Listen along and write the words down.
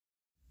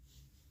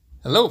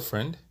Hello,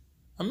 friend.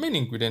 A main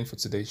ingredient for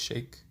today's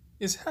shake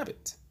is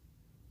habit.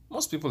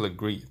 Most people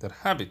agree that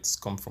habits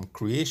come from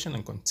creation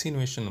and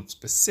continuation of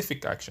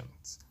specific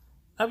actions.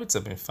 Habits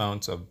have been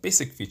found to have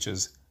basic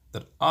features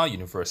that are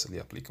universally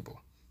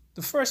applicable.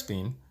 The first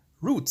being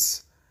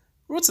roots.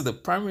 Roots are the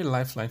primary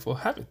lifeline for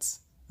habits,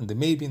 and they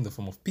may be in the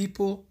form of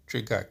people,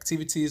 trigger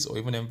activities, or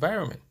even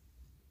environment.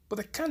 But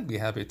there can't be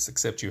habits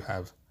except you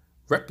have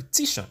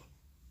repetition.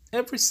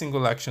 Every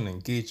single action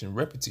engaged in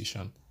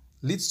repetition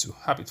leads to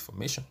habit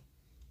formation,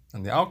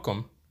 and the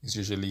outcome is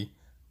usually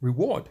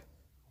reward.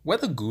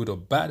 Whether good or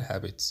bad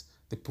habits,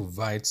 they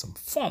provide some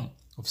form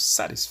of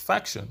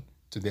satisfaction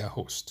to their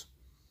host.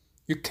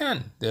 You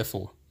can,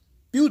 therefore,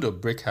 build or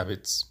break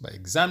habits by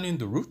examining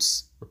the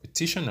roots,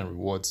 repetition, and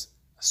rewards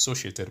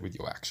associated with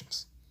your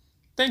actions.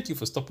 Thank you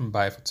for stopping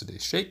by for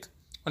today's shake.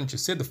 Why don't you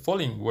say the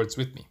following words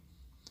with me?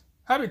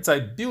 Habits I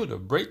build or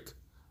break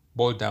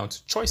boil down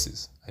to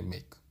choices I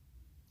make.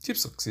 Keep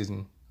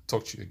succeeding.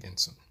 Talk to you again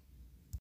soon.